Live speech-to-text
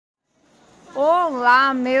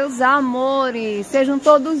Olá, meus amores, sejam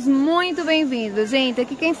todos muito bem-vindos. Gente,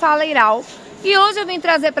 aqui quem fala é Iral e hoje eu vim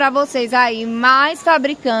trazer para vocês aí mais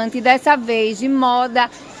Fabricante, dessa vez de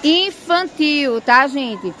moda infantil, tá,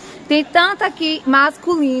 gente? Tem tanto aqui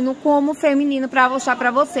masculino como feminino para mostrar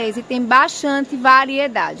para vocês e tem bastante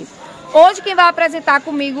variedade. Hoje quem vai apresentar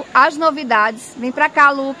comigo as novidades, vem pra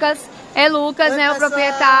cá, Lucas. É Lucas, né, o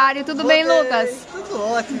proprietário. Tudo bem, Lucas? Tudo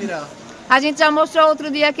ótimo, Iral. A gente já mostrou outro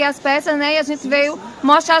dia aqui as peças, né? E a gente veio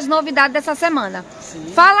mostrar as novidades dessa semana. Sim.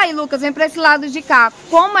 Fala aí, Lucas, vem pra esse lado de cá.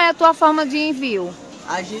 Como é a tua forma de envio?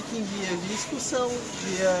 A gente envia via excursão,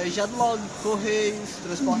 via Jadlog, Correios,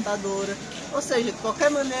 transportadora. Ou seja, de qualquer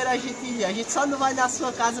maneira a gente envia. A gente só não vai na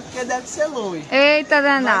sua casa porque deve ser longe. Eita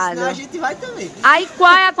danado. Mas senão a gente vai também. Aí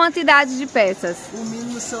qual é a quantidade de peças? O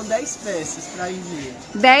mínimo são 10 peças para enviar.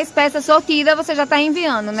 10 peças sortidas você já tá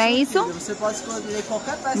enviando, não é isso? Você pode escolher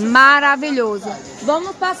qualquer peça. Maravilhoso.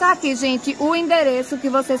 Vamos passar aqui, gente, o endereço que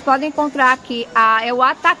vocês podem encontrar aqui. É o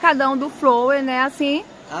Atacadão do Flow, né? Assim?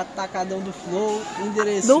 Atacadão do Flow,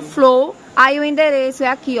 endereço. Do Flow. Aí o endereço é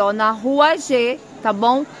aqui, ó, na Rua G, tá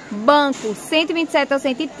bom? Banco 127 ao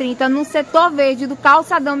 130, no setor verde do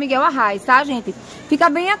Calçadão Miguel Arraes, tá, gente? Fica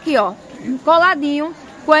bem aqui, ó, coladinho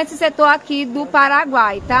com esse setor aqui do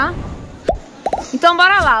Paraguai, tá? Então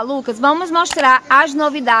bora lá, Lucas, vamos mostrar as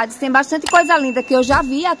novidades. Tem bastante coisa linda que eu já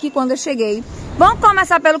vi aqui quando eu cheguei. Vamos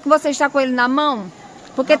começar pelo que você está com ele na mão?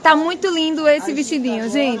 Porque tá muito lindo esse vestidinho,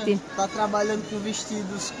 gente. Tá trabalhando com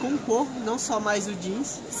vestidos com cor, não só mais o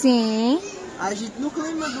jeans. Sim. A gente, no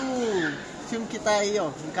clima do filme que tá aí, ó,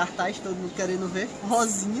 em cartaz, todo mundo querendo ver,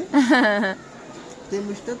 rosinha.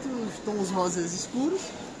 Temos tanto os tons rosas escuros,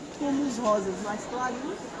 como os rosas mais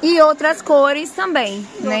clarinhos. E outras cores também,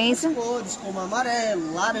 não é isso? Outras cores, como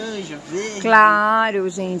amarelo, laranja, verde. Claro,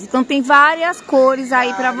 gente. Então tem várias cores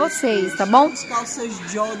aí pra vocês, tá bom? As calças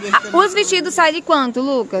jogger também. Os vestidos saem de quanto,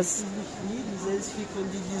 Lucas? Os vestidos, eles ficam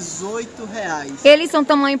de R$18. Eles são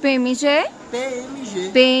tamanho PMG? PMG.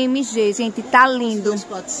 PMG, gente, tá lindo.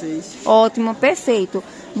 246. Ótimo, perfeito.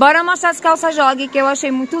 Bora mostrar as calças jogger, que eu achei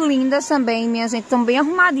muito lindas também, minha gente. Estão bem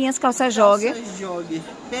arrumadinhas as calças jogger. Calças jogger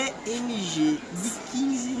PMG de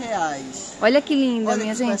R$15. Olha que linda, Olha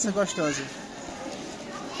minha que gente. peça gostosa.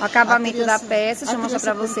 O acabamento da peça, deixa eu mostrar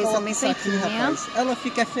pra vocês também aqui, feitinha. Ela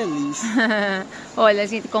fica feliz. Olha,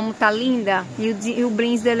 gente, como tá linda. E o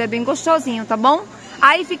brinz dele é bem gostosinho, tá bom?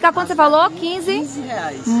 Aí fica, quanto você falou? 15?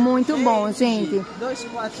 R$15. Muito bom, gente.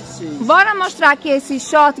 246. Bora mostrar aqui esse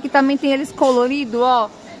short, que também tem eles coloridos, ó.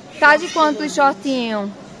 Tá de quanto o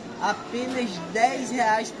shortinho? Apenas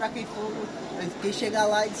R$10 pra quem chegar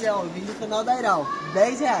lá e dizer, ó, vim do canal da Iral.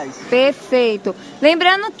 R$10. Perfeito.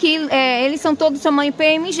 Lembrando que eles são todos tamanho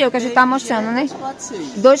PMG, o que a gente tá mostrando, né?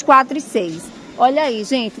 246. Olha aí,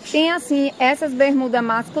 gente. Tem assim, essas bermudas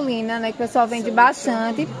masculinas, né? Que o pessoal vende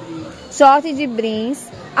bastante. Short de brins.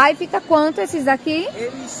 Aí fica quanto esses aqui?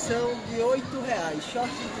 Eles são de R$8. Short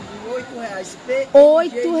de R$8.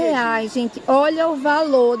 R$8, gente. Olha o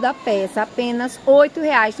valor da peça. Apenas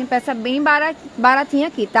R$8. Tem peça bem baratinha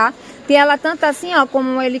aqui, tá? Tem ela tanto assim, ó,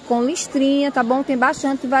 como ele com listrinha, tá bom? Tem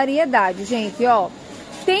bastante variedade, gente, ó.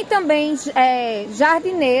 Tem também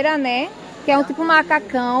jardineira, né? Que é um tipo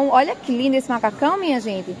macacão. Olha que lindo esse macacão, minha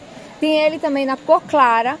gente. Tem ele também na cor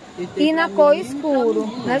clara e na cor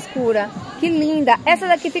escura. Que linda. Essa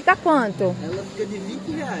daqui fica quanto? Ela fica de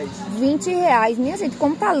R$20. R$20. Minha gente,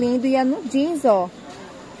 como tá lindo. E é no jeans, ó.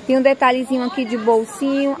 Tem um detalhezinho aqui de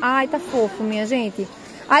bolsinho. Ai, tá fofo, minha gente.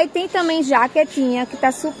 Aí tem também jaquetinha, que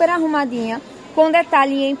tá super arrumadinha. Com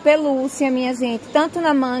detalhe em pelúcia, minha gente. Tanto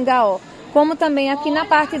na manga, ó. Como também aqui na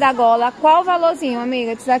parte da gola. Qual o valorzinho,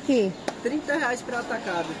 amiga, disso aqui? R$30 para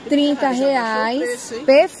atacado. R$30.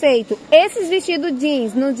 Perfeito. Esses vestidos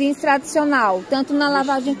jeans, no jeans tradicional, tanto na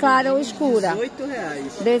lavagem clara ou escura?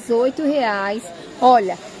 R$18.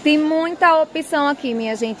 Olha, tem muita opção aqui,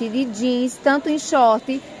 minha gente, de jeans, tanto em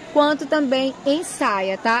short quanto também em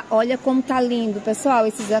saia, tá? Olha como tá lindo, pessoal,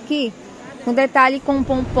 esses aqui. Com detalhe com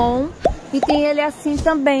pompom. E tem ele assim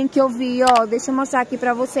também, que eu vi, ó. Deixa eu mostrar aqui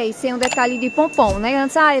pra vocês, sem um detalhe de pompom, né?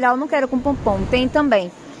 Antes, Iral, não quero com pompom. Tem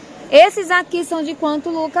também. Esses aqui são de quanto,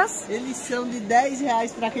 Lucas? Eles são de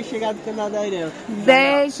R$10 para quem chegar do canal da Iral.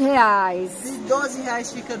 R$10. De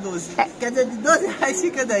R$12 fica 12. Quer dizer, de R$12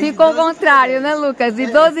 fica 10. Ficou o contrário, né, Lucas? De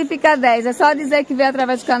 12 fica 10. É só dizer que veio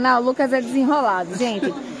através do canal. O Lucas é desenrolado,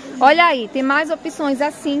 gente. Olha aí, tem mais opções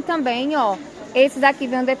assim também, ó. Esses aqui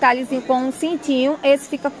vem um detalhezinho com um cintinho. Esse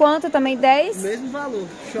fica quanto também? 10? Mesmo valor.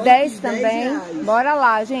 10 também. Bora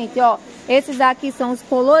lá, gente, ó. Esses aqui são os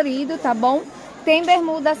coloridos, tá bom? Tem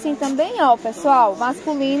bermuda assim também, ó, pessoal,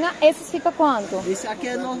 masculina. Esses fica quanto? Esse aqui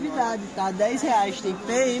é novidade, tá? R$10. Tem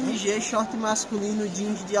PMG, short masculino,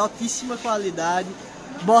 jeans de altíssima qualidade,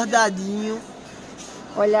 bordadinho.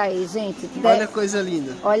 Olha aí, gente. Olha a coisa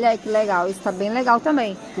linda. Olha aí que legal, isso tá bem legal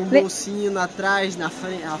também. Com bolsinho atrás, na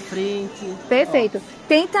frente. Perfeito. Ó.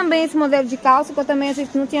 Tem também esse modelo de calça que eu também a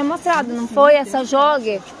gente não tinha mostrado, não foi? Essa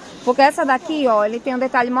jogger. Porque essa daqui, ó, ele tem um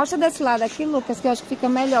detalhe. Mostra desse lado aqui, Lucas, que eu acho que fica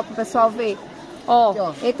melhor pro pessoal ver.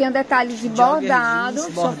 Ó, ele tem um detalhe de bordado.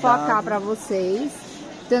 Deixa eu focar pra vocês.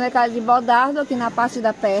 Tem um detalhe de bordado aqui na parte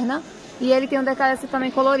da perna. E ele tem um detalhe assim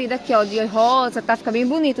também colorido aqui, ó, de rosa, tá? Fica bem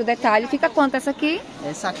bonito o detalhe. Fica quanto essa aqui?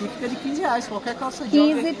 Essa aqui fica de R$15, qualquer calça de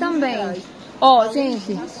 15 também. Ó,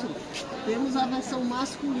 gente. Temos a versão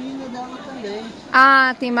masculina dela também.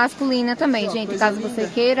 Ah, tem masculina também, ó, gente. Caso linda. você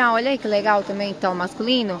queira, olha aí que legal também, então,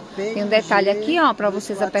 masculino. Tem um detalhe aqui, ó, pra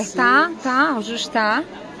vocês apertar, tá? Ajustar.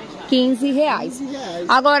 R$15.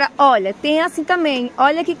 Agora, olha, tem assim também.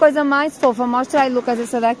 Olha que coisa mais fofa. Mostra aí, Lucas,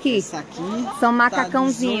 essa daqui. Essa aqui são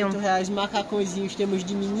macacãozinho. Tá R$18. Macacãozinhos temos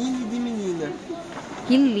de menino e de menina.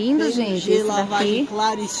 Que lindo, tem gente. Esse lavagem daqui.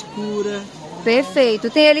 clara e escura. Perfeito.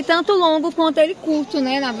 Tem ele tanto longo quanto ele curto,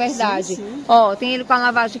 né? Na verdade. Sim. Ó, tem ele com a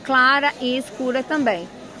lavagem clara e escura também.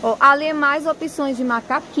 Ó, ali mais opções de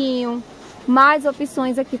macaquinho. Mais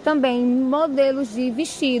opções aqui também. Modelos de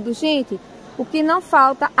vestido. Gente, o que não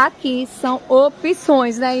falta aqui são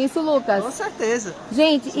opções, não é isso, Lucas? Com certeza.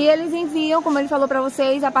 Gente, e eles enviam, como ele falou pra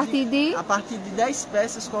vocês, a partir de 10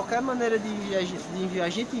 peças, qualquer maneira de enviar, a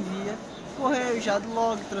gente envia. Correio,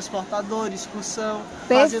 Jadlog, transportador, excursão.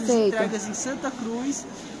 Perfeito. Fazemos entregas em Santa Cruz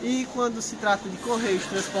e quando se trata de correios,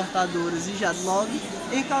 transportadores e Jadlog,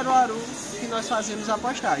 em Caruaru, que nós fazemos a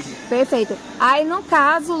postagem. Perfeito. Aí no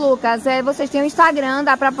caso, Lucas, vocês têm o Instagram,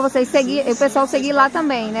 dá pra vocês seguir, o pessoal seguir lá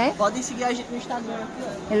também, né? Podem seguir a gente no Instagram aqui,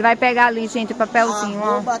 ó. Ele vai pegar ali, gente, o papelzinho,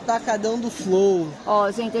 ó. Atacadão do Flow. Ó,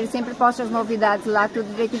 gente, ele sempre posta as novidades lá, tudo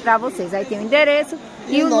direitinho pra vocês. Aí tem o endereço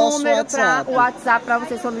e o nosso número para o WhatsApp para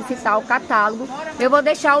você solicitar o catálogo. Eu vou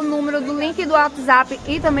deixar o número do link do WhatsApp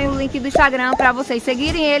e também o link do Instagram para vocês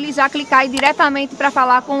seguirem ele e já clicar aí diretamente para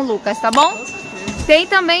falar com o Lucas, tá bom? Tem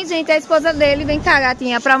também, gente, a esposa dele, vem cá,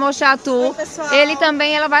 gatinha, pra mostrar tu. Oi, pessoal. Ele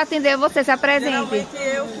também, ela vai atender você, se apresente. Geralmente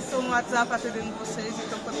eu que estou no WhatsApp atendendo vocês,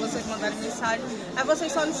 então quando vocês mandarem mensagem, aí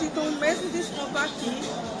vocês solicitam o mesmo desconto aqui,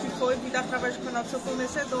 que foi vindo através do canal do seu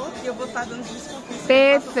fornecedor, e eu vou estar dando desconto.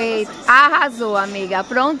 Perfeito, arrasou, amiga,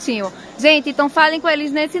 prontinho. Gente, então falem com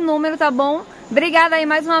eles nesse número, tá bom? Obrigada aí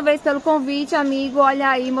mais uma vez pelo convite, amigo. Olha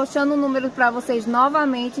aí, mostrando o número pra vocês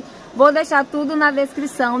novamente. Vou deixar tudo na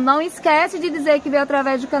descrição. Não esquece de dizer que veio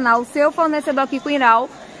através do canal o seu fornecedor aqui com o Iral.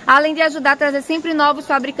 Além de ajudar a trazer sempre novos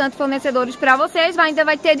fabricantes fornecedores para vocês, ainda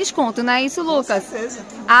vai ter desconto, não é isso, Lucas? Com certeza.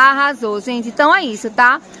 Arrasou, gente. Então é isso,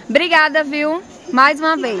 tá? Obrigada, viu? Mais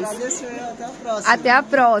uma vez. Agradeço eu, até a próxima. Até a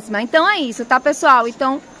próxima. Então é isso, tá, pessoal?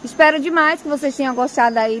 Então, espero demais que vocês tenham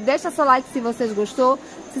gostado aí. Deixa seu like se vocês gostou.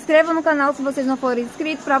 Se inscreva no canal se vocês não forem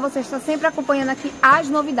inscritos, para vocês estar sempre acompanhando aqui as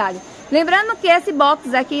novidades. Lembrando que esse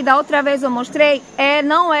box aqui, da outra vez eu mostrei,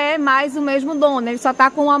 não é mais o mesmo dono. Ele só tá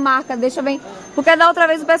com uma marca, deixa bem... Porque da outra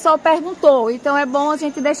vez o pessoal perguntou. Então é bom a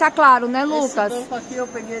gente deixar claro, né, Lucas? Esse banco aqui eu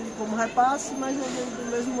peguei ele como repasse, mas eu venho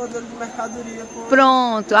do mesmo modelo de mercadoria.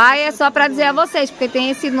 Pronto. Aí é só para dizer a vocês, porque tem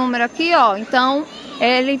esse número aqui, ó. Então...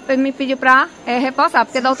 ele me pediu pra repassar,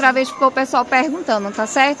 porque da outra vez ficou o pessoal perguntando, tá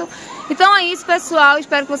certo? Então é isso, pessoal.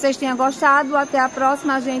 Espero que vocês tenham gostado. Até a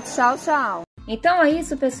próxima, gente. Tchau, tchau. Então é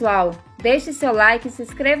isso, pessoal. Deixe seu like, se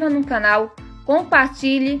inscreva no canal,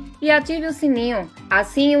 compartilhe e ative o sininho.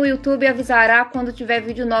 Assim o YouTube avisará quando tiver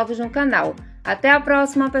vídeo novos no canal. Até a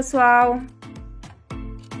próxima, pessoal.